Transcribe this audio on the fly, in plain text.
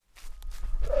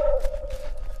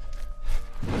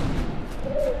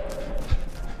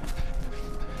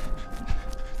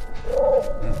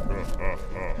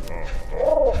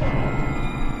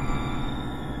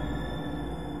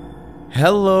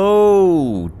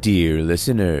Hello, dear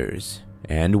listeners,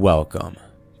 and welcome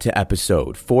to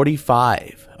episode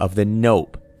 45 of the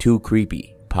Nope Too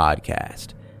Creepy podcast.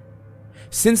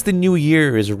 Since the new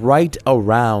year is right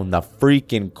around the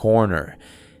freaking corner,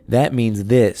 that means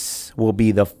this will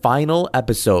be the final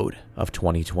episode of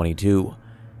 2022.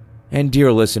 And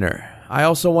dear listener, I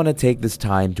also want to take this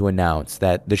time to announce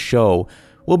that the show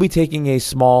will be taking a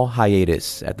small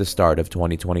hiatus at the start of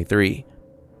 2023.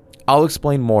 I'll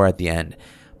explain more at the end,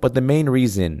 but the main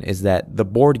reason is that the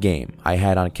board game I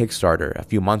had on Kickstarter a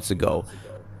few months ago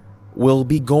will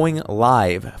be going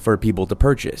live for people to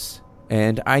purchase,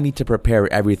 and I need to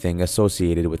prepare everything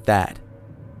associated with that.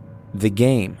 The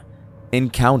game,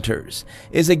 Encounters,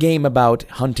 is a game about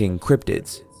hunting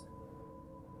cryptids.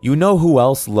 You know who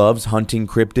else loves hunting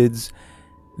cryptids?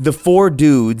 The four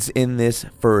dudes in this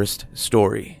first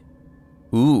story.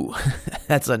 Ooh,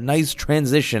 that's a nice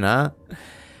transition, huh?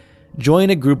 Join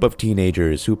a group of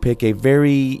teenagers who pick a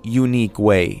very unique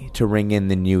way to ring in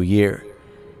the new year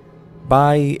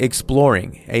by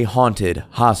exploring a haunted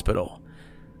hospital.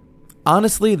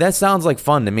 Honestly, that sounds like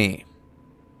fun to me.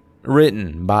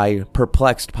 Written by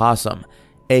Perplexed Possum,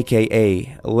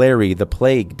 aka Larry the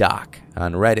Plague Doc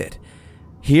on Reddit,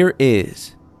 here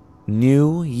is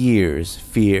New Year's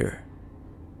Fear.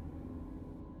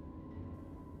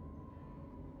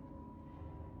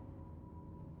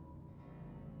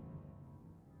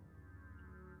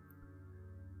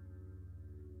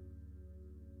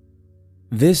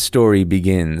 This story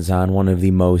begins on one of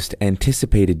the most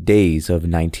anticipated days of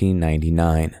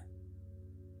 1999,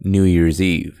 New Year's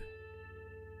Eve.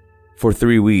 For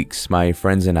 3 weeks, my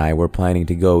friends and I were planning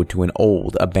to go to an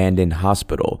old, abandoned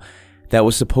hospital that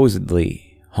was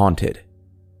supposedly haunted.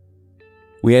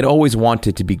 We had always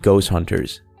wanted to be ghost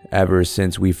hunters ever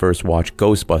since we first watched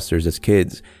Ghostbusters as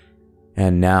kids,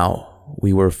 and now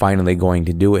we were finally going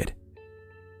to do it.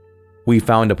 We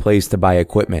found a place to buy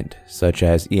equipment such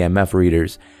as EMF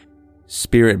readers,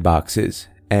 spirit boxes,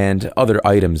 and other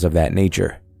items of that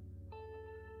nature.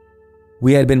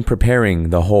 We had been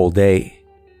preparing the whole day.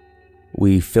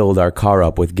 We filled our car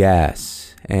up with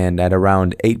gas, and at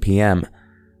around 8 p.m.,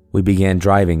 we began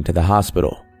driving to the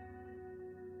hospital.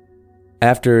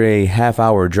 After a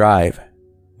half-hour drive,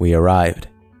 we arrived.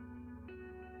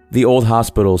 The old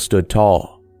hospital stood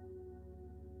tall.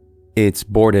 Its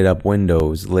boarded-up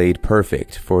windows laid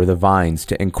perfect for the vines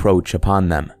to encroach upon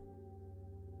them.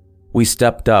 We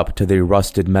stepped up to the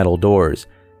rusted metal doors,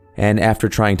 and after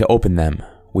trying to open them,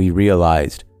 we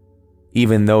realized,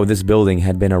 even though this building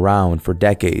had been around for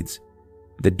decades,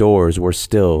 the doors were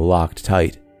still locked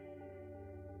tight.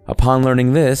 Upon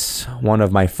learning this, one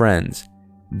of my friends,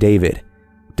 David,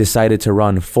 decided to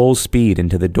run full speed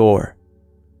into the door.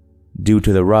 Due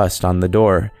to the rust on the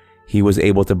door, he was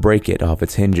able to break it off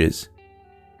its hinges.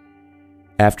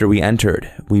 After we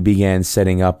entered, we began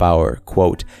setting up our,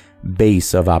 quote,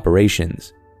 base of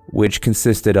operations, which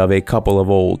consisted of a couple of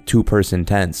old two-person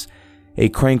tents, a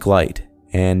crank light,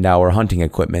 and our hunting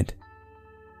equipment.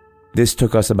 This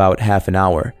took us about half an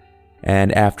hour,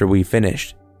 and after we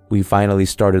finished, we finally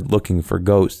started looking for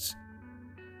ghosts.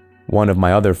 One of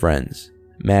my other friends,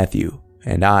 Matthew,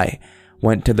 and I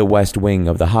went to the west wing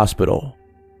of the hospital,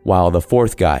 while the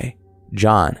fourth guy,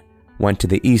 John, went to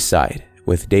the east side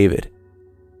with David.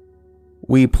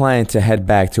 We planned to head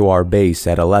back to our base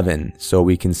at 11 so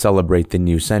we can celebrate the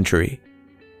new century.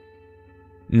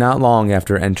 Not long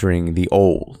after entering the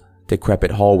old,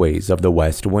 decrepit hallways of the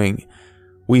west wing,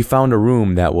 we found a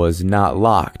room that was not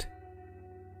locked.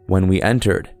 When we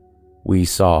entered, we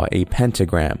saw a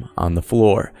pentagram on the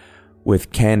floor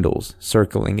with candles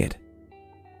circling it.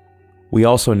 We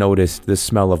also noticed the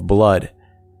smell of blood.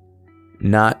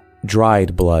 Not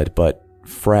dried blood, but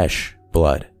fresh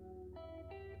blood.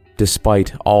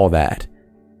 Despite all that,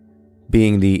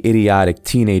 being the idiotic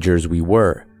teenagers we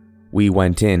were, we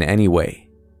went in anyway.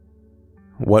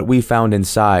 What we found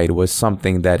inside was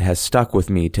something that has stuck with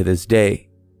me to this day.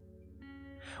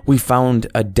 We found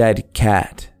a dead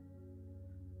cat.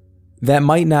 That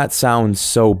might not sound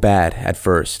so bad at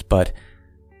first, but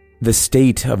the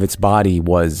state of its body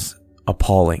was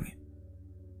appalling.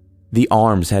 The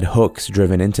arms had hooks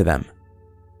driven into them,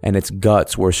 and its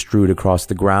guts were strewed across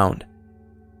the ground.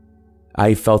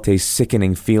 I felt a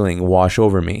sickening feeling wash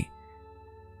over me.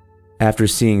 After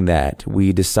seeing that,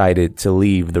 we decided to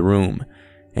leave the room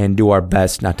and do our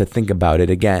best not to think about it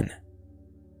again.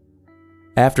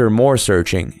 After more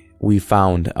searching, we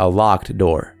found a locked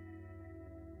door.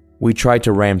 We tried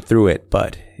to ram through it,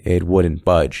 but it wouldn't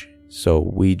budge, so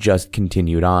we just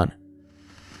continued on.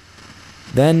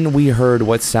 Then we heard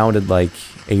what sounded like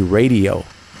a radio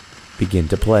begin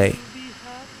to play.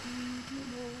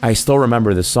 I still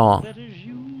remember the song.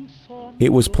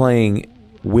 It was playing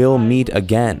We'll Meet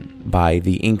Again by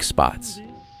the Ink Spots.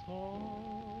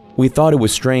 We thought it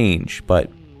was strange,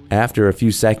 but after a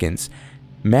few seconds,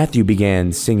 Matthew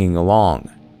began singing along,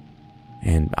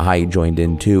 and I joined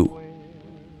in too.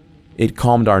 It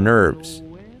calmed our nerves.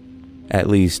 At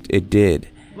least it did,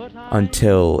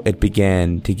 until it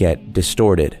began to get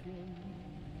distorted.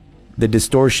 The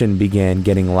distortion began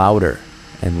getting louder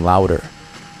and louder,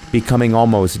 becoming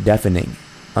almost deafening,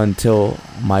 until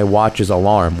my watch's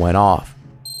alarm went off.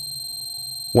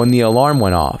 When the alarm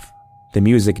went off, the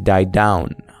music died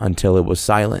down until it was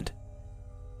silent.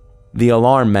 The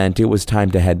alarm meant it was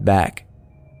time to head back.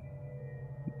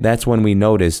 That's when we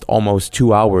noticed almost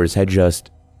 2 hours had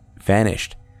just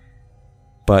vanished.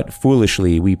 But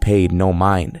foolishly, we paid no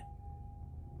mind.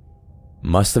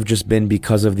 Must have just been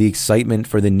because of the excitement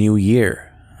for the new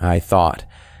year, I thought,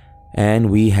 and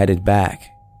we headed back.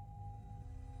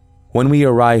 When we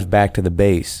arrived back to the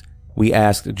base, we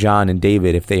asked John and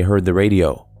David if they heard the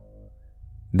radio.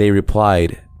 They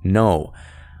replied no,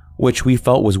 which we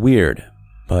felt was weird,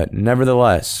 but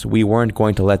nevertheless, we weren't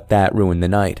going to let that ruin the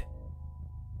night.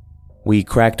 We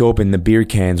cracked open the beer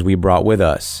cans we brought with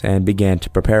us and began to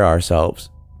prepare ourselves.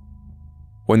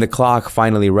 When the clock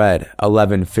finally read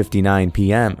 11:59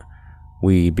 p.m.,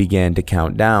 we began to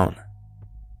count down.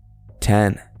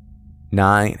 10,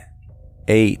 9,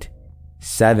 8,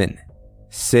 7,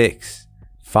 6,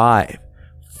 5,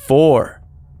 4.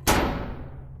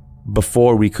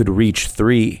 Before we could reach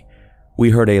 3, we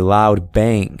heard a loud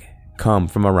bang come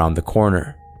from around the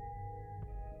corner.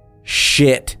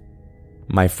 "Shit!"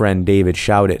 my friend David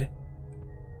shouted.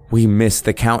 "We missed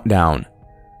the countdown."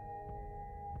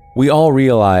 We all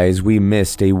realized we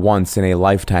missed a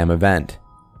once-in-a-lifetime event,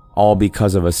 all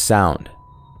because of a sound.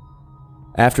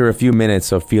 After a few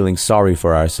minutes of feeling sorry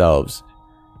for ourselves,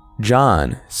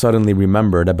 John suddenly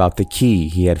remembered about the key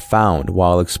he had found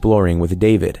while exploring with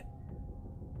David.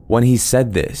 When he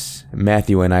said this,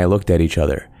 Matthew and I looked at each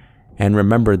other and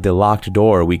remembered the locked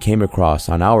door we came across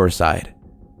on our side.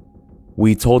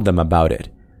 We told them about it,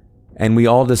 and we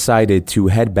all decided to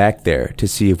head back there to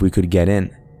see if we could get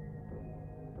in.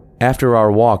 After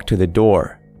our walk to the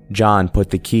door, John put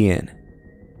the key in,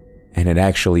 and it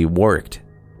actually worked.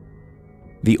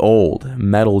 The old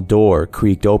metal door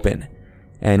creaked open,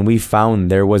 and we found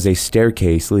there was a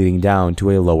staircase leading down to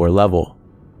a lower level.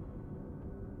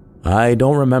 "I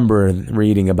don't remember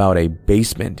reading about a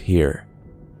basement here,"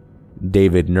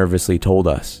 David nervously told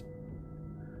us.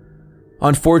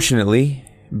 Unfortunately,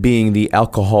 being the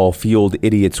alcohol-fueled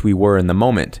idiots we were in the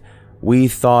moment, we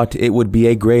thought it would be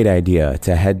a great idea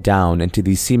to head down into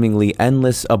the seemingly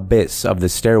endless abyss of the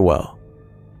stairwell.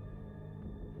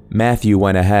 Matthew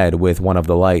went ahead with one of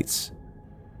the lights.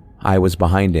 I was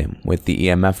behind him with the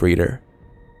EMF reader.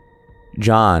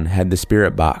 John had the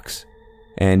spirit box,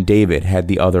 and David had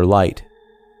the other light,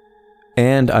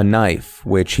 and a knife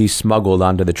which he smuggled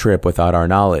onto the trip without our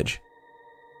knowledge.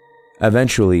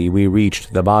 Eventually, we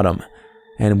reached the bottom,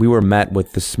 and we were met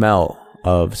with the smell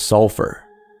of sulfur.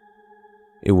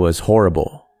 It was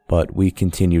horrible, but we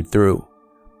continued through.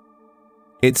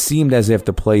 It seemed as if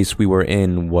the place we were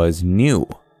in was new.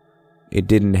 It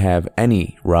didn't have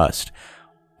any rust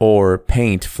or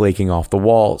paint flaking off the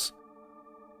walls.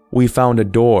 We found a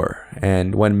door,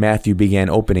 and when Matthew began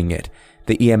opening it,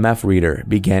 the EMF reader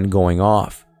began going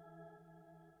off.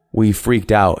 We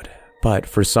freaked out, but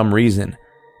for some reason,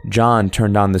 John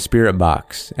turned on the spirit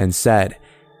box and said,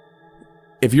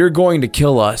 "If you're going to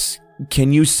kill us,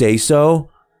 can you say so?"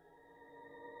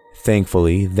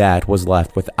 Thankfully, that was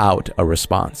left without a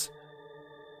response.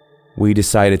 We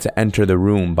decided to enter the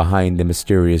room behind the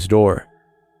mysterious door.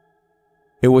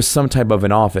 It was some type of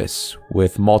an office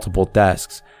with multiple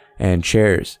desks and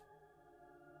chairs.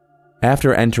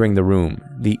 After entering the room,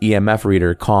 the EMF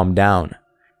reader calmed down,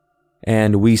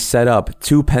 and we set up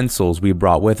 2 pencils we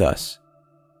brought with us.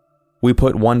 We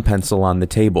put one pencil on the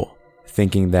table,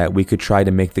 thinking that we could try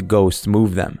to make the ghosts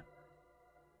move them.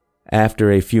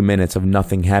 After a few minutes of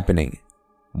nothing happening,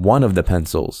 one of the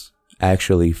pencils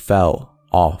actually fell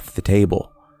off the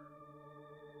table.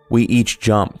 We each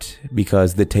jumped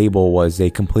because the table was a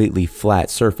completely flat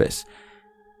surface.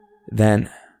 Then,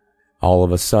 all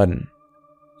of a sudden,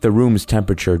 the room's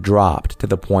temperature dropped to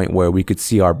the point where we could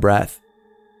see our breath.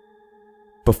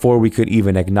 Before we could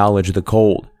even acknowledge the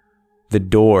cold, the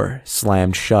door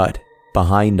slammed shut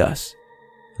behind us,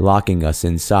 locking us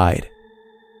inside.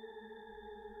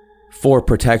 For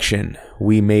protection,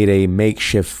 we made a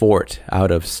makeshift fort out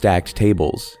of stacked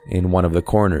tables in one of the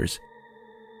corners.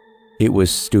 It was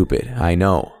stupid, I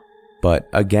know, but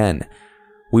again,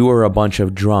 We were a bunch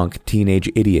of drunk teenage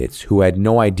idiots who had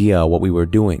no idea what we were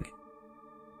doing.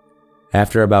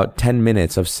 After about 10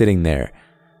 minutes of sitting there,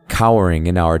 cowering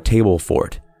in our table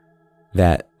fort,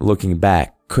 that, looking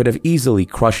back, could have easily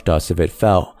crushed us if it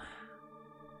fell,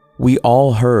 we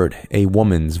all heard a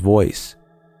woman's voice.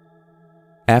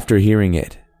 After hearing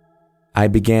it, I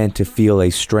began to feel a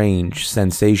strange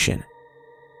sensation.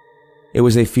 It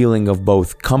was a feeling of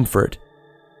both comfort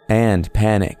and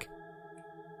panic.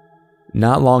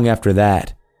 Not long after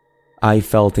that, I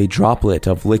felt a droplet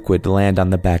of liquid land on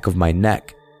the back of my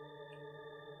neck.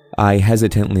 I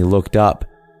hesitantly looked up,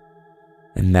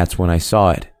 and that's when I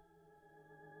saw it.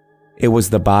 It was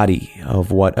the body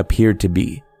of what appeared to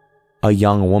be a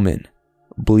young woman,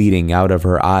 bleeding out of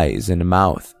her eyes and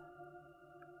mouth.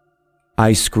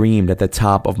 I screamed at the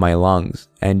top of my lungs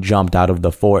and jumped out of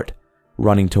the fort,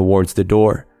 running towards the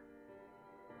door.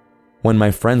 When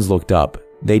my friends looked up,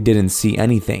 they didn't see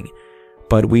anything,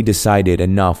 but we decided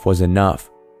enough was enough.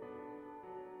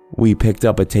 We picked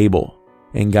up a table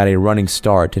and got a running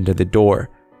start into the door,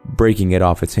 breaking it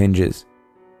off its hinges.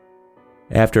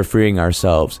 After freeing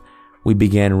ourselves, we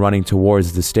began running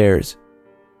towards the stairs.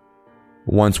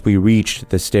 Once we reached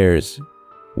the stairs,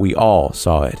 we all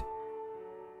saw it.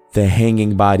 The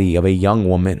hanging body of a young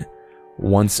woman,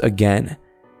 once again,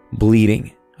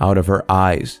 bleeding out of her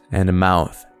eyes and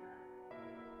mouth.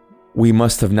 We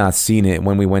must have not seen it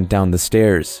when we went down the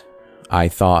stairs, I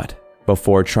thought,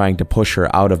 before trying to push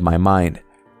her out of my mind.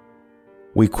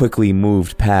 We quickly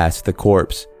moved past the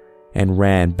corpse and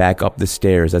ran back up the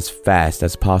stairs as fast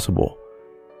as possible.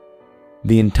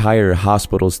 The entire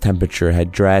hospital's temperature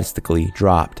had drastically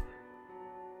dropped.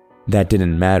 That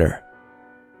didn't matter.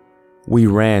 We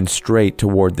ran straight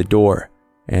toward the door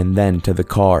and then to the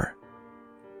car.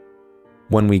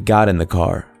 When we got in the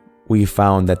car, we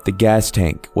found that the gas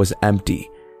tank was empty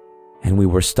and we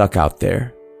were stuck out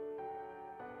there.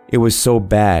 It was so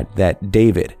bad that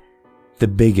David, the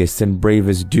biggest and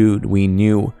bravest dude we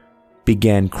knew,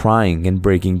 began crying and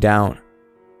breaking down.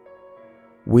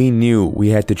 We knew we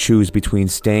had to choose between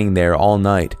staying there all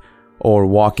night or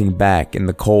walking back in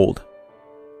the cold.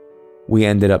 We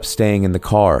ended up staying in the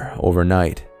car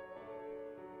overnight.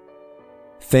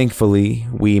 Thankfully,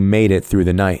 we made it through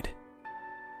the night.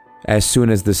 As soon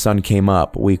as the sun came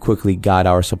up, we quickly got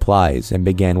our supplies and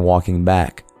began walking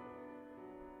back.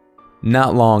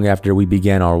 Not long after we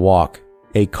began our walk,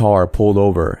 a car pulled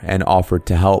over and offered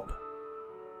to help.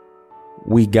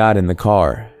 We got in the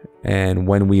car, and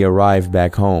when we arrived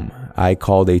back home, I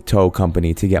called a tow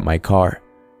company to get my car.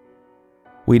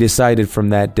 We decided from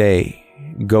that day,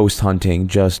 ghost hunting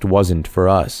just wasn't for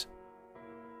us.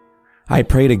 I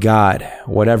pray to God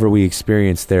whatever we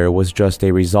experienced there was just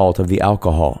a result of the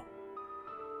alcohol.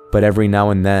 But every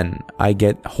now and then, I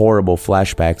get horrible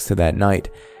flashbacks to that night,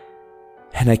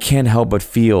 and I can't help but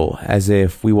feel as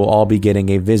if we will all be getting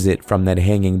a visit from that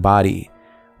hanging body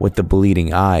with the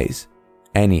bleeding eyes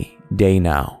any day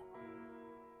now.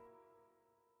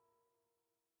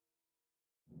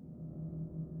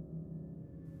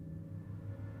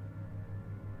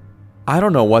 I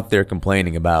don't know what they're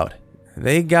complaining about.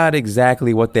 They got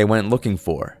exactly what they went looking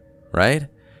for, right?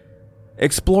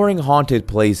 Exploring haunted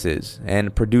places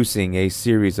and producing a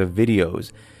series of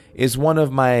videos is one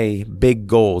of my big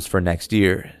goals for next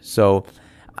year, so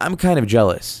I'm kind of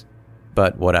jealous,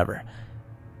 but whatever.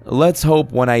 Let's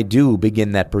hope when I do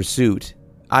begin that pursuit,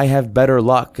 I have better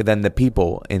luck than the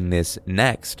people in this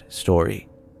next story.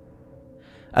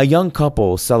 A young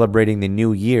couple celebrating the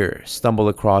new year stumbled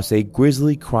across a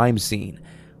grisly crime scene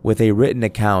with a written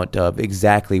account of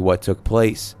exactly what took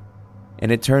place,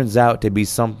 and it turns out to be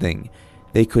something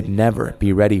they could never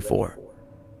be ready for.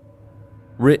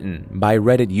 Written by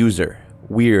Reddit user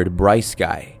Weird Bryce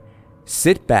Guy,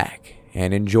 sit back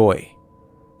and enjoy.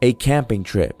 A camping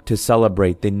trip to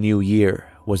celebrate the new year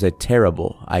was a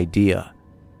terrible idea.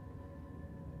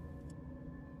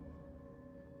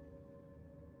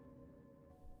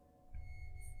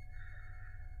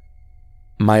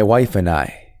 My wife and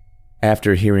I,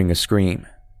 after hearing a scream,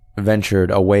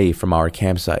 ventured away from our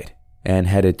campsite and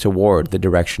headed toward the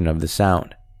direction of the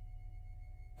sound.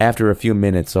 After a few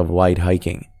minutes of light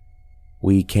hiking,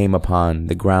 we came upon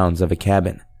the grounds of a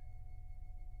cabin.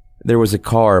 There was a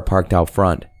car parked out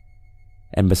front,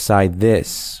 and beside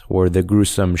this were the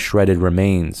gruesome shredded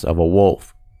remains of a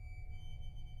wolf.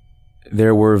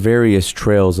 There were various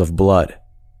trails of blood,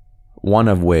 one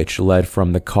of which led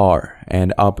from the car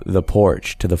and up the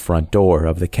porch to the front door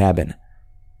of the cabin.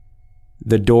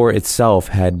 The door itself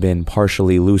had been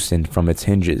partially loosened from its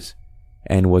hinges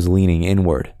and was leaning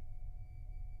inward.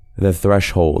 The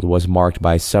threshold was marked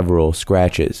by several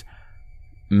scratches,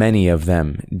 many of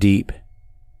them deep,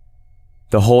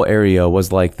 The whole area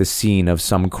was like the scene of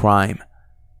some crime,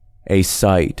 a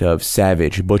site of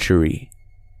savage butchery.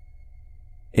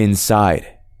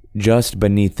 Inside, just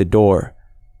beneath the door,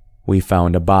 we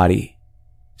found a body,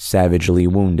 savagely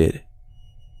wounded.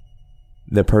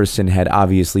 The person had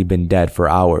obviously been dead for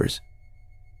hours.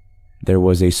 There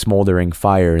was a smoldering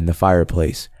fire in the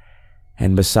fireplace,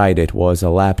 and beside it was a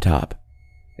laptop,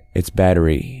 its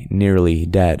battery nearly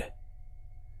dead.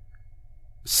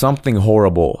 Something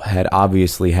horrible had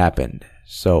obviously happened,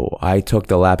 so I took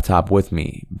the laptop with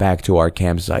me back to our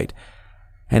campsite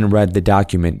and read the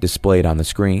document displayed on the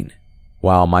screen,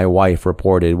 while my wife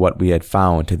reported what we had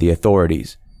found to the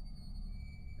authorities.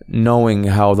 Knowing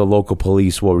how the local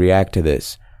police will react to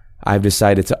this, I've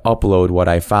decided to upload what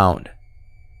I found.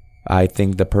 I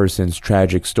think the person's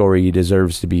tragic story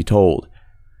deserves to be told,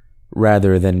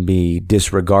 rather than be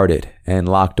disregarded and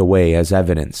locked away as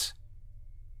evidence.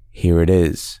 Here it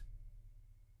is.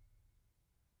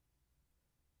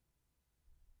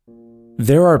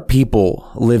 There are people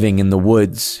living in the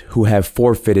woods who have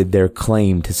forfeited their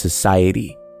claim to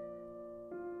society.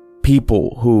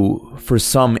 People who, for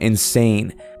some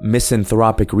insane,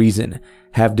 misanthropic reason,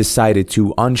 have decided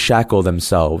to unshackle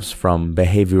themselves from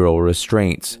behavioral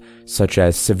restraints such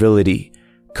as civility,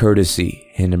 courtesy,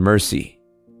 and mercy.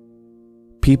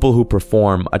 People who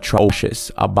perform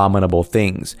atrocious, abominable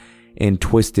things in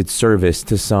twisted service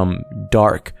to some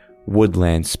dark,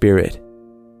 woodland spirit.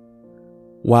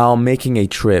 While making a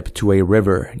trip to a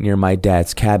river near my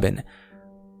dad's cabin,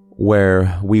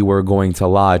 where we were going to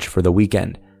lodge for the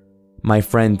weekend, my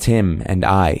friend Tim and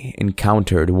I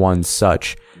encountered one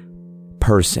such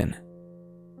person.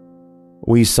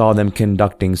 We saw them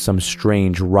conducting some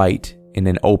strange rite in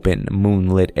an open,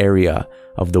 moonlit area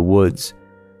of the woods,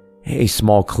 a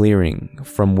small clearing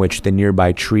from which the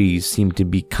nearby trees seemed to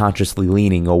be consciously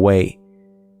leaning away.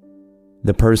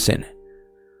 The person,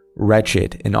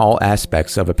 wretched in all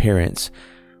aspects of appearance,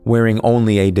 wearing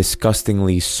only a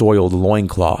disgustingly soiled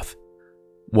loincloth,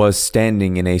 was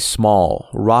standing in a small,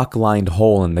 rock-lined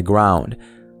hole in the ground,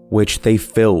 which they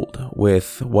filled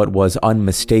with what was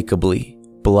unmistakably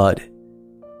blood.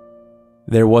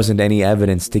 There wasn't any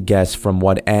evidence to guess from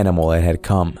what animal it had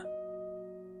come.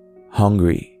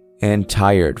 Hungry and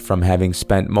tired from having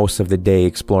spent most of the day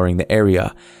exploring the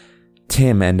area,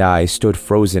 Tim and I stood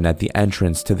frozen at the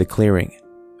entrance to the clearing,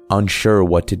 unsure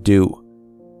what to do.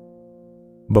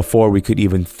 Before we could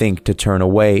even think to turn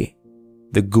away,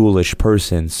 the ghoulish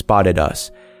person spotted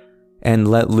us and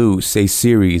let loose a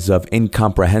series of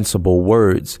incomprehensible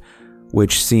words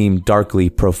which seemed darkly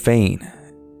profane,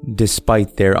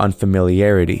 despite their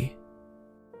unfamiliarity.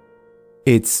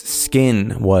 Its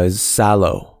skin was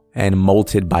sallow and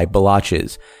molted by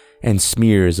blotches and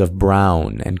smears of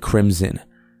brown and crimson,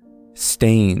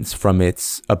 stains from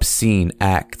its obscene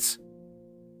acts.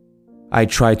 I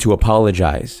tried to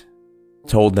apologize,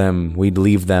 told them we'd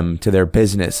leave them to their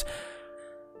business.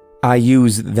 I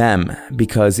used them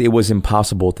because it was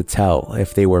impossible to tell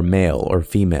if they were male or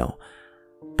female,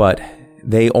 but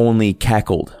they only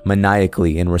cackled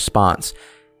maniacally in response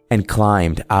and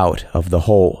climbed out of the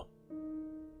hole.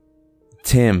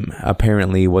 Tim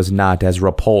apparently was not as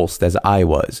repulsed as I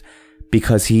was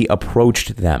because he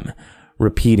approached them,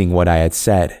 repeating what I had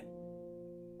said.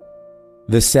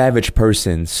 The savage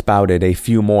person spouted a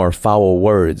few more foul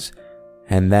words,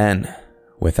 and then,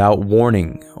 without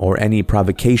warning or any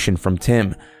provocation from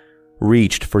Tim,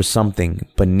 reached for something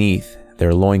beneath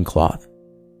their loincloth.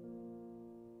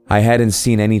 I hadn't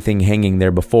seen anything hanging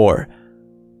there before,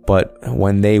 but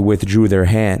when they withdrew their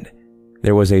hand,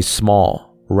 there was a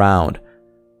small, round,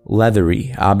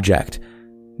 leathery object,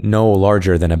 no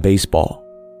larger than a baseball.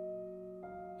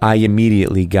 I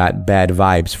immediately got bad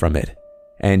vibes from it,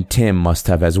 and Tim must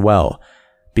have as well,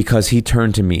 because he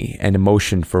turned to me and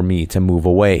motioned for me to move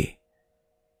away.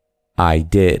 I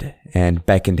did, and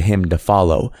beckoned him to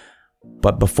follow,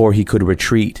 but before he could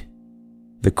retreat,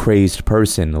 the crazed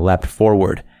person leapt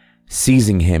forward,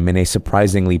 seizing him in a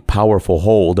surprisingly powerful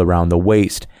hold around the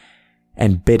waist,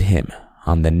 and bit him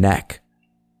on the neck.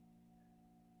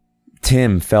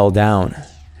 Tim fell down,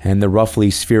 and the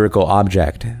roughly spherical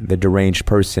object the deranged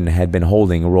person had been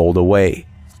holding rolled away.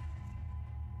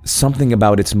 Something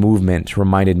about its movement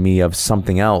reminded me of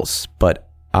something else, but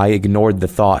I ignored the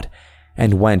thought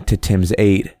and went to Tim's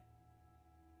aid.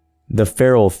 The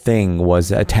feral thing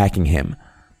was attacking him,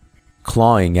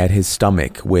 clawing at his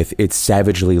stomach with its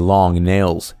savagely long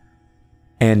nails,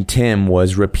 and Tim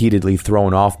was repeatedly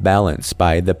thrown off balance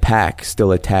by the pack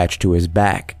still attached to his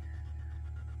back.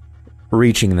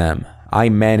 Reaching them, I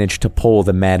managed to pull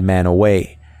the madman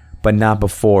away, but not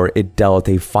before it dealt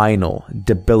a final,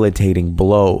 debilitating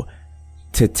blow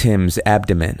to Tim's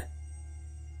abdomen.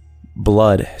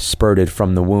 Blood spurted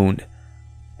from the wound,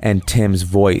 and Tim's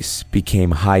voice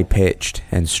became high-pitched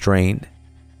and strained.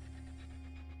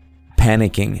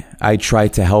 Panicking, I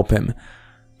tried to help him,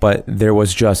 but there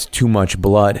was just too much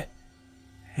blood,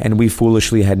 and we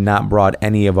foolishly had not brought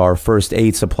any of our first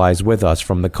aid supplies with us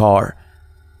from the car.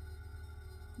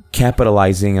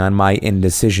 Capitalizing on my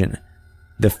indecision,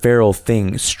 the feral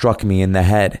thing struck me in the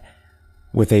head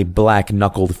with a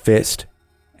black-knuckled fist,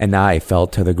 and I fell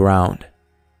to the ground.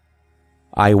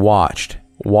 I watched,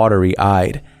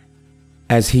 watery-eyed,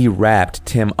 as he wrapped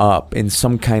Tim up in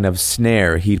some kind of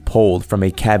snare he'd pulled from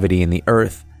a cavity in the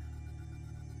earth.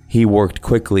 He worked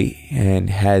quickly and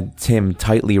had Tim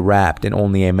tightly wrapped in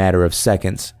only a matter of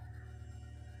seconds.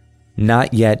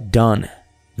 Not yet done,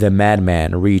 the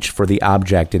madman reached for the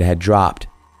object it had dropped,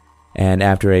 and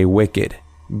after a wicked,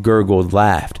 gurgled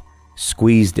laugh,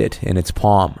 squeezed it in its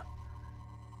palm.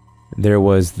 There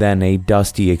was then a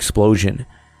dusty explosion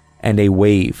and a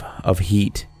wave of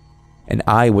heat, and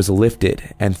I was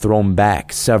lifted and thrown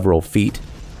back several feet.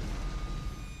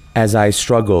 As I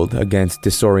struggled against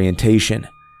disorientation,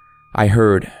 I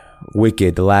heard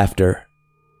wicked laughter,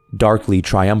 darkly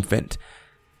triumphant,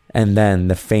 and then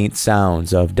the faint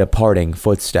sounds of departing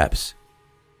footsteps.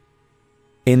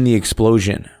 In the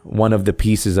explosion, one of the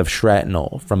pieces of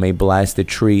shrapnel from a blasted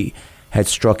tree had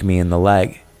struck me in the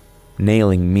leg,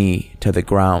 nailing me to the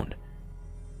ground.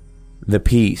 The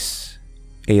piece,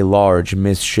 a large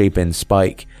misshapen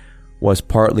spike, was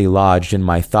partly lodged in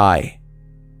my thigh,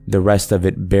 the rest of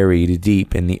it buried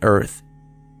deep in the earth.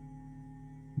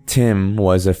 Tim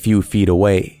was a few feet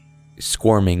away,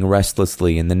 squirming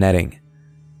restlessly in the netting.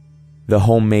 The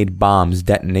homemade bomb's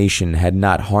detonation had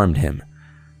not harmed him,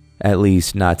 at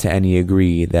least not to any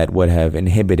degree that would have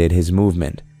inhibited his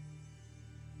movement.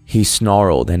 He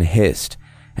snarled and hissed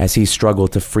as he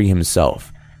struggled to free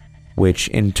himself, which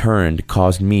in turn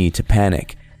caused me to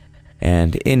panic,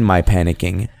 and in my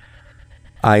panicking,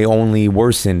 I only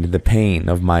worsened the pain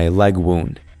of my leg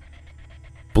wound.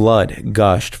 Blood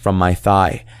gushed from my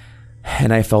thigh,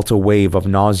 and I felt a wave of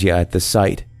nausea at the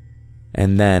sight,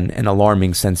 and then an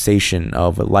alarming sensation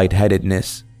of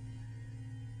lightheadedness.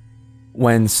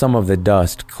 When some of the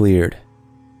dust cleared,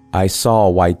 I saw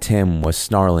why Tim was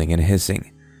snarling and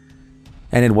hissing,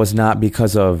 and it was not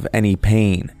because of any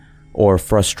pain or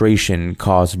frustration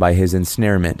caused by his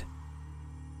ensnarement.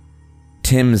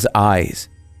 Tim's eyes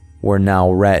were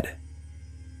now red,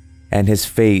 and his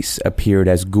face appeared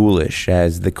as ghoulish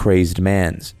as the crazed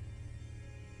man's.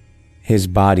 His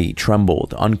body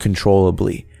trembled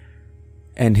uncontrollably,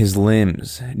 and his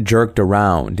limbs jerked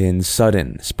around in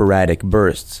sudden, sporadic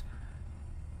bursts.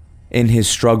 In his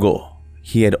struggle,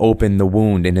 he had opened the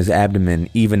wound in his abdomen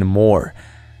even more,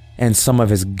 and some of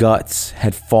his guts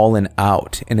had fallen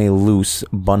out in a loose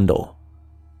bundle.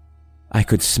 I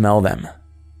could smell them,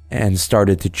 and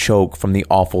started to choke from the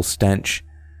awful stench.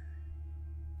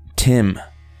 Tim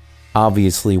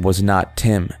obviously was not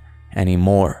Tim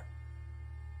anymore.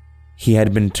 He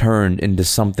had been turned into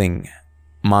something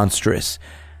monstrous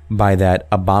by that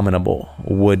abominable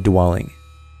wood dwelling.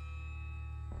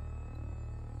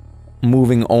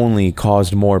 Moving only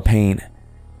caused more pain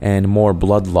and more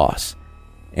blood loss,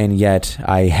 and yet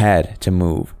I had to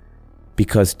move,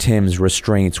 because Tim's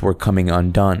restraints were coming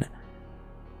undone.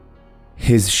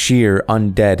 His sheer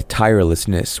undead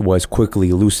tirelessness was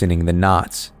quickly loosening the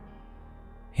knots.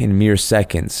 In mere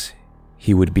seconds,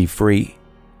 he would be free.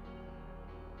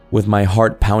 With my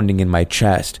heart pounding in my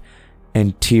chest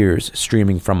and tears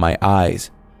streaming from my eyes,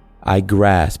 I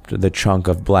grasped the chunk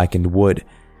of blackened wood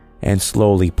and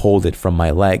slowly pulled it from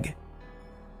my leg.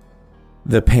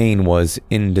 The pain was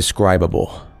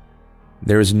indescribable.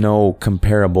 There is no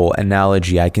comparable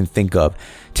analogy I can think of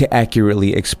to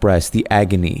accurately express the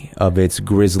agony of its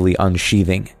grisly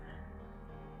unsheathing.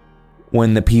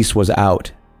 When the piece was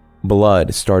out,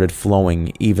 blood started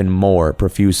flowing even more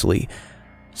profusely,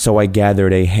 so I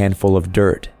gathered a handful of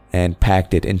dirt and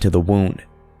packed it into the wound.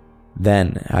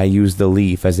 Then I used the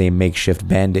leaf as a makeshift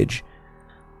bandage,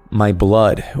 my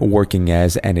blood working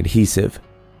as an adhesive.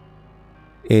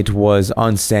 It was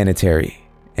unsanitary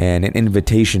and an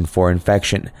invitation for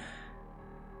infection,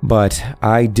 but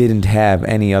I didn't have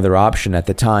any other option at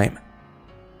the time.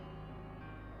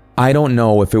 I don't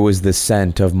know if it was the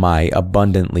scent of my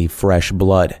abundantly fresh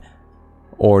blood,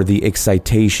 or the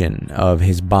excitation of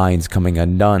his binds coming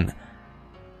undone,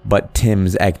 but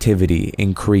Tim's activity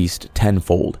increased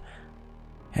tenfold,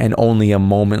 and only a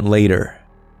moment later,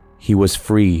 he was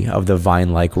free of the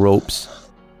vine-like ropes.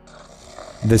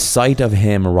 The sight of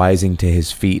him rising to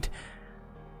his feet,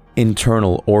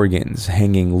 internal organs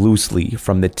hanging loosely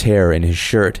from the tear in his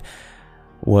shirt,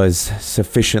 was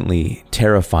sufficiently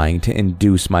terrifying to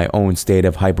induce my own state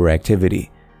of hyperactivity.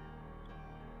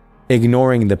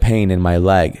 Ignoring the pain in my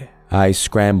leg, I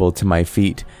scrambled to my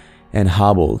feet and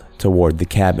hobbled toward the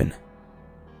cabin,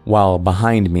 while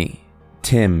behind me,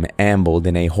 Tim ambled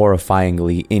in a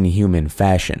horrifyingly inhuman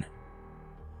fashion.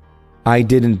 I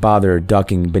didn't bother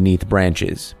ducking beneath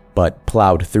branches, but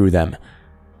plowed through them,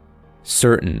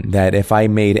 certain that if I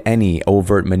made any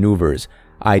overt maneuvers,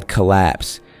 I'd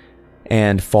collapse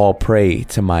and fall prey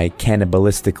to my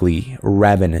cannibalistically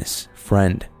ravenous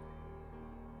friend.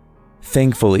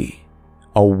 Thankfully,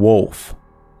 a wolf,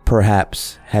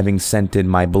 perhaps having scented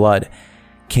my blood,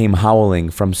 came howling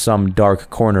from some dark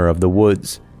corner of the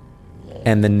woods,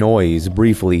 and the noise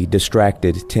briefly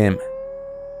distracted Tim.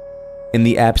 In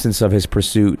the absence of his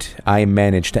pursuit, I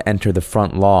managed to enter the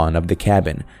front lawn of the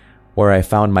cabin, where I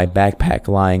found my backpack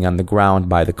lying on the ground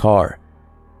by the car,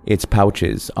 its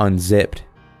pouches unzipped.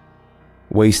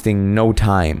 Wasting no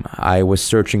time, I was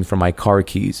searching for my car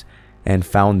keys and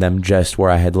found them just where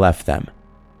I had left them.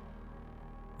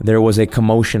 There was a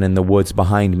commotion in the woods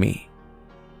behind me,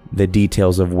 the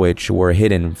details of which were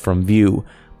hidden from view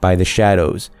by the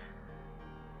shadows.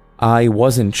 I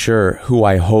wasn't sure who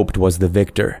I hoped was the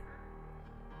victor.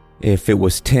 If it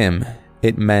was Tim,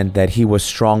 it meant that he was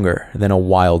stronger than a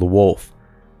wild wolf.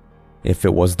 If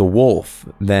it was the wolf,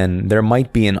 then there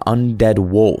might be an undead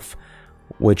wolf,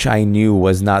 which I knew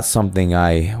was not something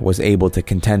I was able to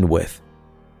contend with.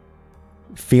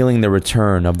 Feeling the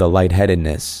return of the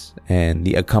lightheadedness and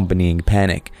the accompanying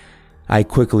panic, I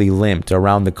quickly limped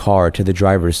around the car to the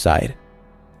driver's side.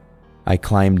 I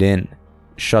climbed in,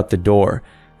 shut the door,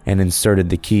 and inserted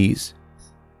the keys,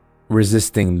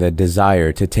 resisting the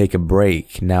desire to take a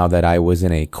break now that I was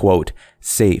in a, quote,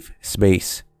 safe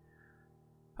space.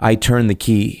 I turned the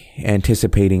key,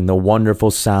 anticipating the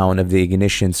wonderful sound of the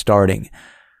ignition starting,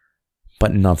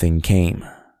 but nothing came.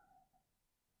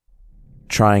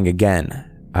 Trying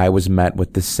again, I was met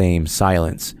with the same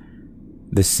silence,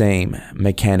 the same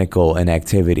mechanical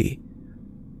inactivity.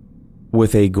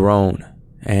 With a groan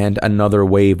and another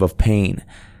wave of pain,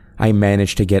 I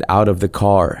managed to get out of the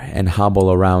car and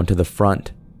hobble around to the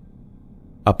front.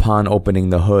 Upon opening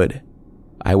the hood,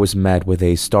 I was met with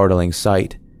a startling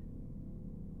sight,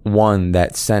 one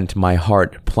that sent my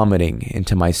heart plummeting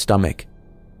into my stomach.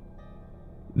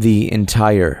 The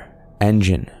entire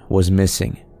engine was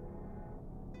missing.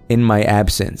 In my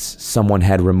absence, someone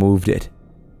had removed it.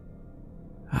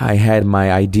 I had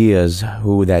my ideas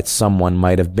who that someone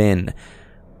might have been,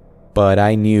 but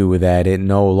I knew that it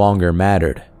no longer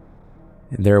mattered.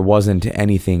 There wasn't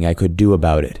anything I could do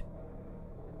about it.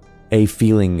 A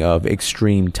feeling of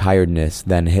extreme tiredness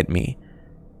then hit me,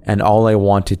 and all I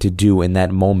wanted to do in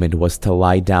that moment was to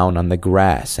lie down on the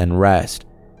grass and rest.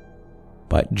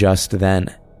 But just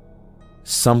then,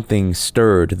 something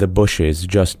stirred the bushes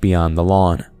just beyond the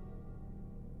lawn.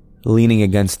 Leaning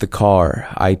against the car,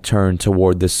 I turned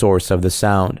toward the source of the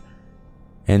sound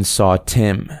and saw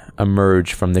Tim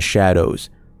emerge from the shadows,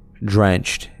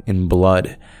 drenched in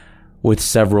blood, with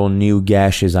several new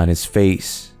gashes on his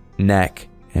face, neck,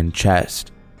 and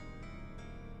chest.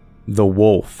 The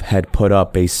wolf had put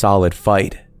up a solid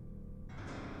fight.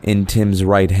 In Tim's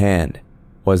right hand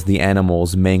was the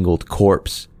animal's mangled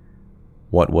corpse,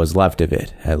 what was left of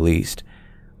it, at least,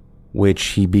 which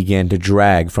he began to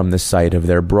drag from the site of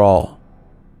their brawl.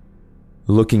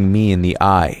 Looking me in the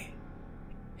eye,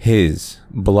 his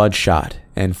bloodshot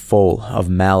and full of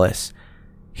malice,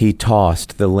 he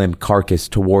tossed the limp carcass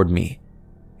toward me,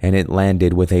 and it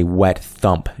landed with a wet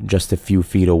thump just a few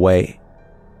feet away.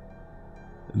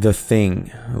 The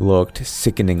thing looked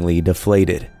sickeningly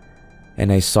deflated,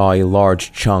 and I saw a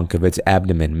large chunk of its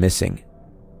abdomen missing.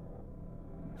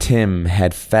 Tim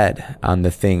had fed on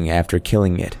the thing after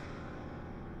killing it,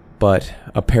 but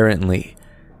apparently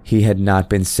he had not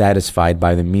been satisfied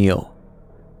by the meal,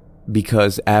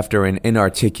 because after an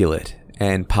inarticulate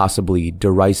and possibly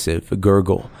derisive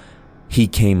gurgle, he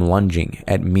came lunging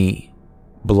at me,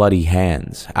 bloody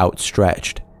hands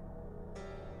outstretched.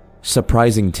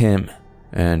 Surprising Tim,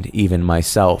 and even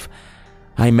myself,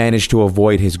 I managed to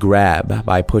avoid his grab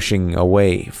by pushing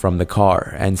away from the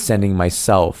car and sending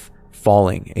myself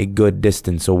falling a good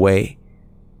distance away.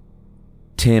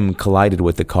 Tim collided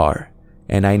with the car,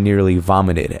 and I nearly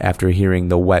vomited after hearing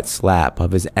the wet slap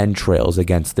of his entrails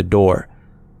against the door.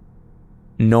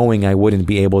 Knowing I wouldn't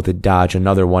be able to dodge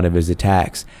another one of his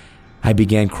attacks, I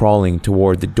began crawling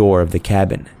toward the door of the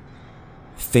cabin,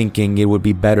 thinking it would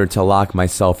be better to lock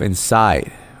myself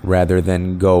inside rather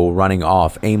than go running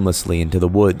off aimlessly into the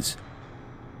woods.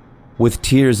 With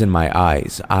tears in my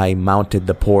eyes, I mounted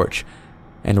the porch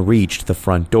and reached the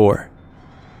front door.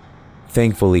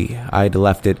 Thankfully, I'd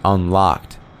left it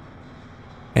unlocked.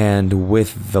 And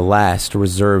with the last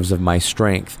reserves of my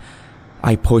strength,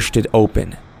 I pushed it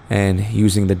open and,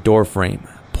 using the doorframe,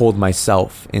 pulled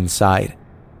myself inside.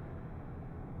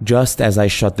 Just as I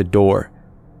shut the door,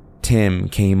 Tim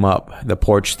came up the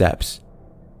porch steps.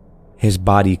 His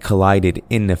body collided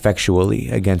ineffectually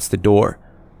against the door.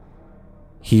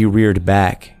 He reared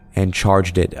back and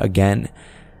charged it again,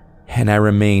 and I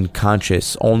remained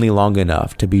conscious only long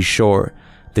enough to be sure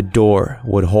the door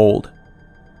would hold.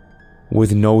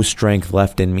 With no strength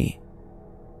left in me,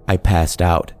 I passed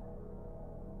out.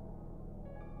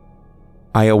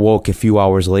 I awoke a few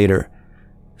hours later,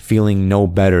 feeling no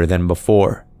better than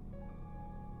before.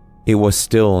 It was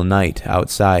still night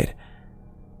outside,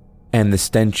 and the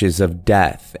stenches of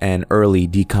death and early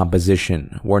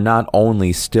decomposition were not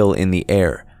only still in the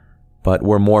air, but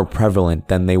were more prevalent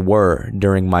than they were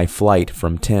during my flight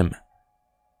from Tim.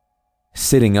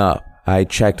 Sitting up, I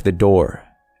checked the door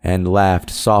and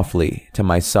laughed softly to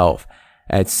myself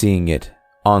at seeing it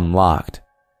unlocked.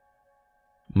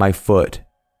 My foot,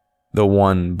 the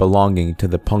one belonging to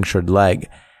the punctured leg,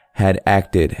 had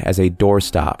acted as a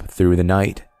doorstop through the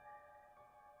night.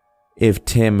 If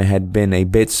Tim had been a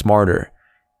bit smarter,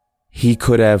 he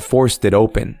could have forced it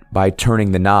open by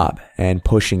turning the knob and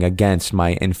pushing against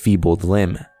my enfeebled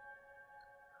limb.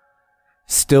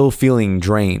 Still feeling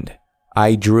drained,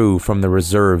 I drew from the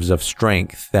reserves of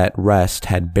strength that rest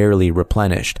had barely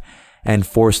replenished and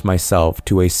forced myself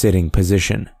to a sitting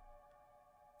position.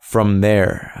 From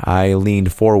there, I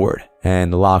leaned forward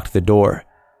and locked the door,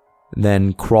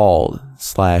 then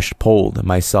crawled/pulled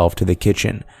myself to the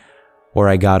kitchen, where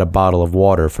I got a bottle of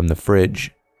water from the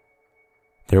fridge.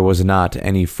 There was not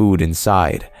any food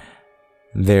inside.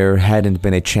 There hadn't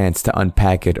been a chance to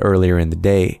unpack it earlier in the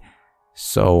day,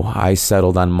 so I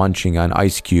settled on munching on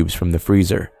ice cubes from the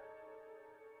freezer.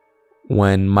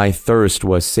 When my thirst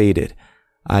was sated,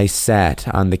 I sat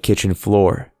on the kitchen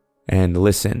floor and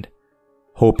listened,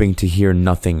 hoping to hear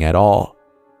nothing at all.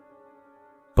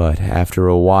 But after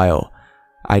a while,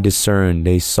 I discerned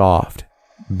a soft,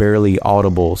 barely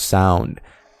audible sound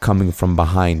coming from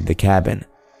behind the cabin.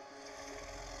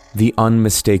 The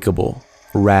unmistakable,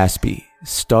 raspy,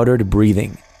 stuttered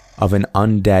breathing of an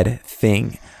undead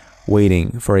thing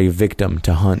waiting for a victim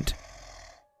to hunt.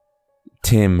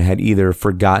 Tim had either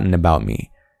forgotten about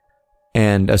me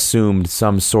and assumed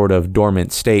some sort of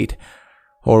dormant state,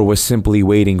 or was simply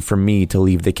waiting for me to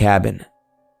leave the cabin.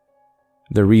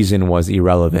 The reason was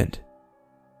irrelevant.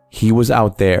 He was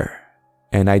out there,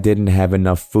 and I didn't have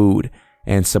enough food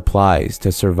and supplies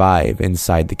to survive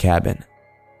inside the cabin.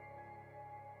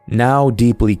 Now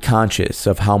deeply conscious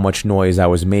of how much noise I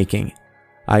was making,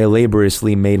 I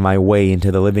laboriously made my way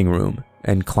into the living room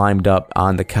and climbed up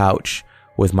on the couch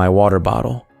with my water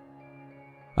bottle.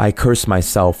 I cursed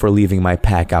myself for leaving my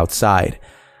pack outside,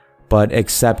 but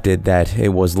accepted that it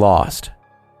was lost.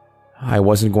 I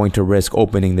wasn't going to risk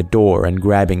opening the door and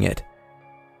grabbing it.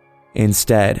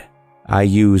 Instead, I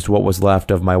used what was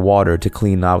left of my water to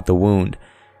clean out the wound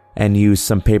and used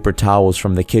some paper towels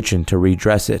from the kitchen to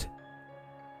redress it.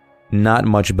 Not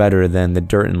much better than the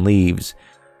dirt and leaves,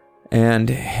 and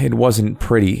it wasn't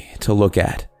pretty to look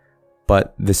at,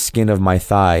 but the skin of my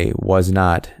thigh was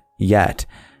not, yet,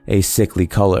 a sickly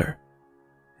color,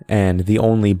 and the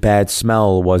only bad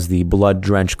smell was the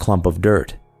blood-drenched clump of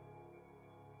dirt.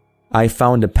 I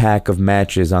found a pack of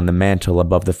matches on the mantel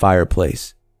above the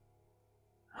fireplace.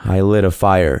 I lit a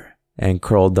fire and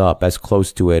curled up as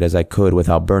close to it as I could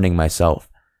without burning myself.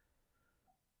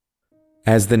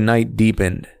 As the night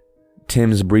deepened,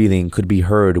 Tim's breathing could be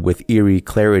heard with eerie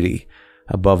clarity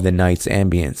above the night's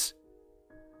ambience.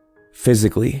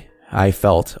 Physically, I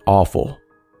felt awful.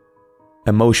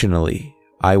 Emotionally,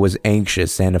 I was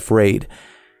anxious and afraid,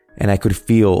 and I could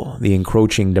feel the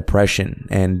encroaching depression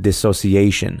and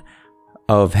dissociation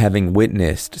of having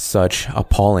witnessed such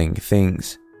appalling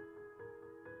things.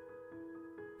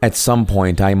 At some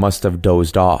point, I must have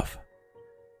dozed off,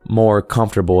 more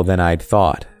comfortable than I'd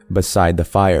thought, beside the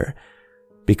fire,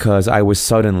 because I was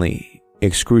suddenly,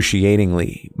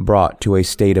 excruciatingly brought to a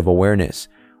state of awareness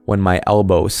when my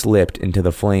elbow slipped into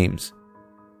the flames.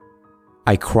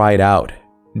 I cried out,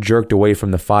 jerked away from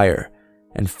the fire,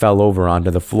 and fell over onto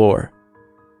the floor.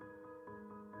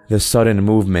 The sudden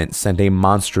movement sent a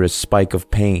monstrous spike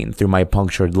of pain through my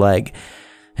punctured leg,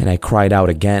 and I cried out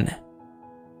again.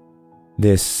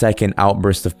 This second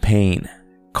outburst of pain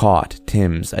caught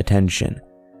Tim's attention.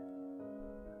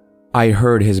 I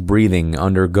heard his breathing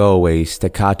undergo a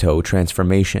staccato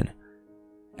transformation,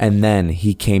 and then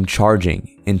he came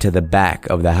charging into the back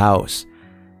of the house.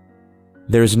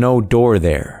 There's no door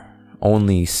there,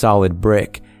 only solid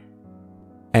brick,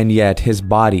 and yet his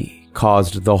body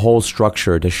caused the whole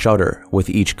structure to shudder with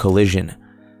each collision.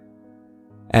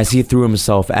 As he threw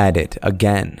himself at it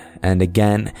again and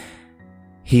again,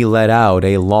 he let out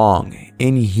a long,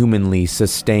 inhumanly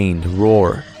sustained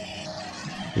roar,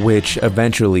 which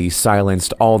eventually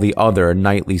silenced all the other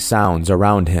nightly sounds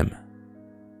around him.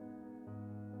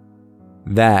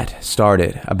 That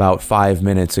started about 5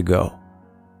 minutes ago.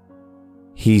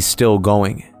 He's still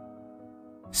going,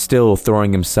 still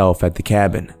throwing himself at the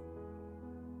cabin.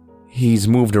 He's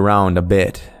moved around a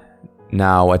bit,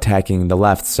 now attacking the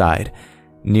left side,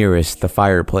 nearest the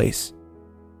fireplace.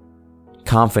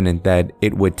 Confident that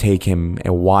it would take him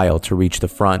a while to reach the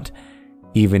front,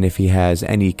 even if he has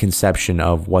any conception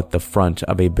of what the front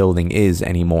of a building is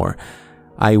anymore,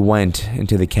 I went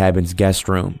into the cabin's guest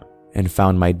room and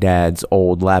found my dad's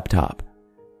old laptop.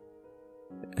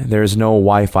 There's no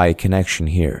Wi-Fi connection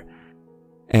here,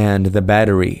 and the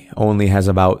battery only has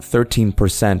about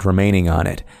 13% remaining on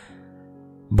it,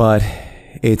 but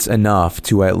it's enough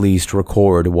to at least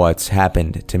record what's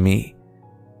happened to me.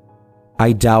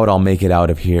 I doubt I'll make it out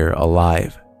of here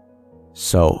alive,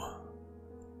 so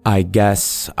I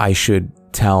guess I should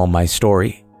tell my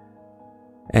story,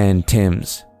 and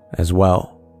Tim's as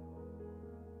well.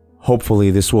 Hopefully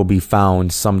this will be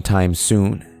found sometime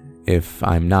soon, if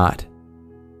I'm not.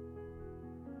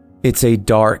 It's a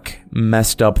dark,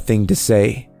 messed up thing to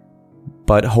say,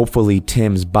 but hopefully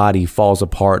Tim's body falls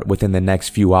apart within the next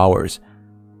few hours.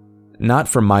 Not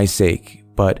for my sake,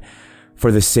 but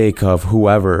for the sake of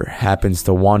whoever happens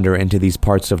to wander into these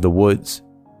parts of the woods.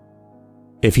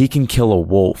 If he can kill a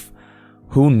wolf,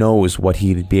 who knows what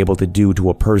he'd be able to do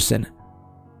to a person?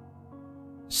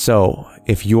 So,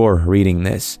 if you're reading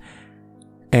this,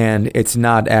 and it's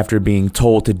not after being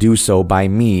told to do so by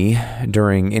me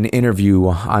during an interview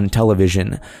on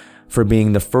television for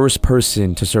being the first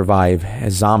person to survive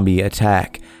a zombie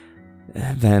attack,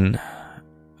 then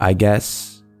I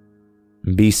guess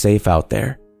be safe out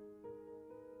there,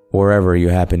 wherever you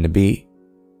happen to be.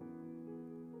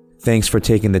 Thanks for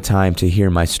taking the time to hear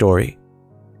my story.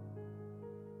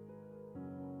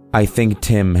 I think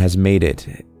Tim has made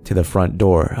it to the front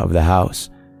door of the house.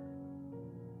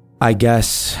 I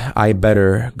guess I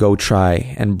better go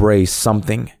try and brace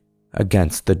something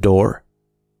against the door.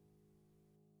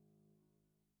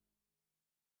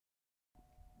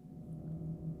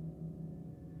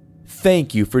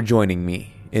 Thank you for joining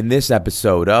me in this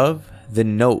episode of the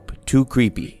Nope Too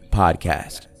Creepy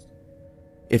podcast.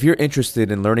 If you're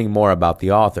interested in learning more about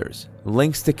the authors,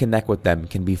 links to connect with them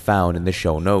can be found in the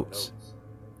show notes.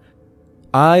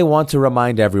 I want to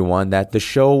remind everyone that the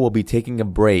show will be taking a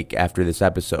break after this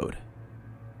episode.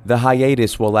 The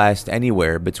hiatus will last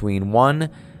anywhere between 1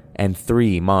 and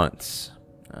 3 months.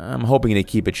 I'm hoping to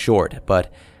keep it short,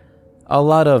 but a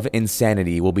lot of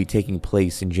insanity will be taking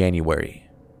place in January,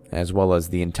 as well as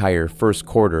the entire first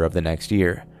quarter of the next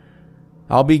year.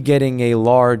 I'll be getting a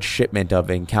large shipment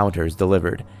of encounters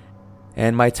delivered,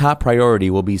 and my top priority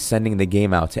will be sending the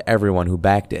game out to everyone who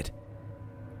backed it.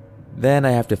 Then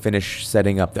I have to finish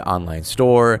setting up the online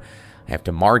store, I have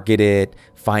to market it,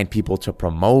 find people to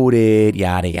promote it,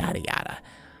 yada yada yada.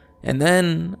 And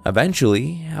then,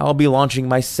 eventually, I'll be launching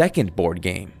my second board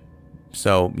game.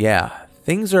 So yeah,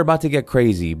 things are about to get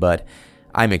crazy, but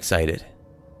I'm excited.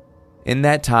 In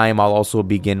that time, I'll also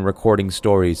begin recording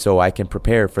stories so I can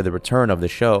prepare for the return of the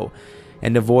show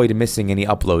and avoid missing any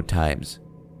upload times.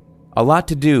 A lot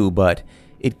to do, but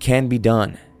it can be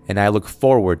done, and I look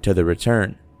forward to the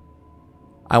return.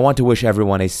 I want to wish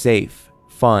everyone a safe,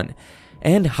 fun,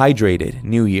 and hydrated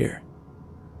New Year.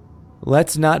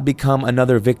 Let's not become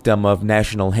another victim of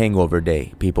National Hangover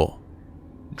Day, people.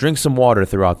 Drink some water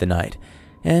throughout the night,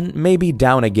 and maybe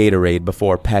down a Gatorade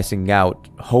before passing out,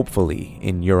 hopefully,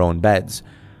 in your own beds.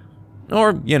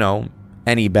 Or,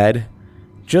 any bed.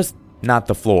 Just not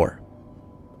the floor.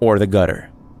 Or the gutter.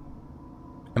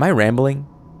 Am I rambling?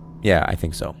 Yeah, I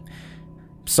think so.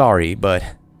 Sorry, but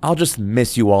I'll just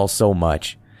miss you all so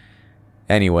much.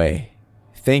 Anyway,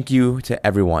 thank you to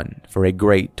everyone for a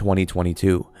great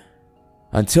 2022.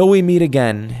 Until we meet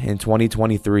again in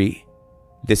 2023,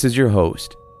 this is your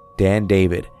host, Dan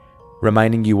David,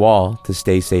 reminding you all to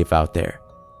stay safe out there.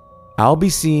 I'll be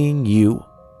seeing you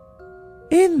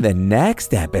in the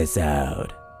next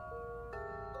episode.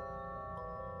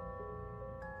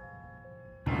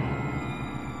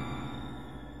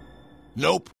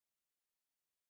 Nope.